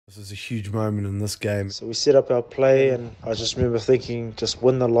This is a huge moment in this game. So we set up our play, and I just remember thinking, just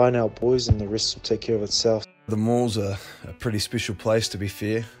win the line out, boys, and the rest will take care of itself. The Maul's a pretty special place, to be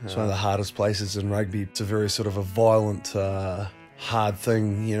fair. It's one of the hardest places in rugby. It's a very sort of a violent, hard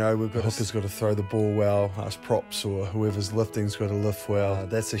thing, you know. Hooker's got to throw the ball well, us props or whoever's lifting's got to lift well.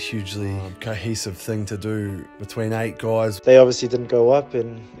 That's a hugely cohesive thing to do between 8 guys. They obviously didn't go up,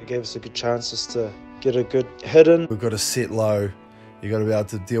 and it gave us a good chance just to get a good hit in. We've got to set low. You've got to be able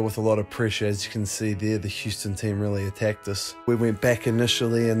to deal with a lot of pressure. As you can see there, the Houston team really attacked us. We went back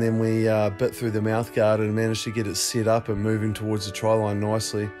initially, and then we bit through the mouth guard and managed to get it set up and moving towards the try line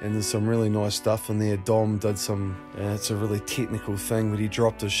nicely. And there's some really nice stuff in there. Dom did some, it's a really technical thing, but he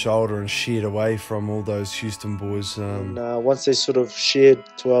dropped his shoulder and sheared away from all those Houston boys. And once they sort of sheared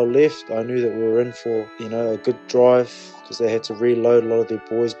to our left, I knew that we were in for, you know, a good drive, because they had to reload a lot of their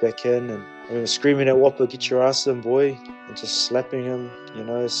boys back in. And I remember screaming at Whoppa, "Get your ass in, boy," and just slapping him, you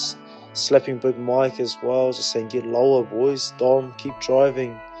know, slapping Big Mike as well, just saying, "Get lower, boys. Dom, keep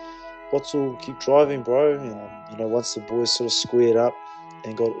driving. Bottle, keep driving, bro." And, you know, once the boys sort of squared up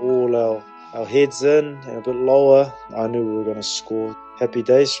and got all our heads in and a bit lower, I knew we were going to score. Happy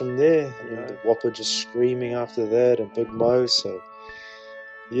days from there. You know, Whoppa just screaming after that, and Big Mo. So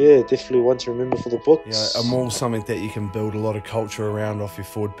yeah, definitely one to remember for the books. Yeah, a Maul's something that you can build a lot of culture around off your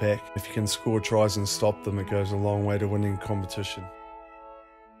forward pack. If you can score tries and stop them, it goes a long way to winning competition.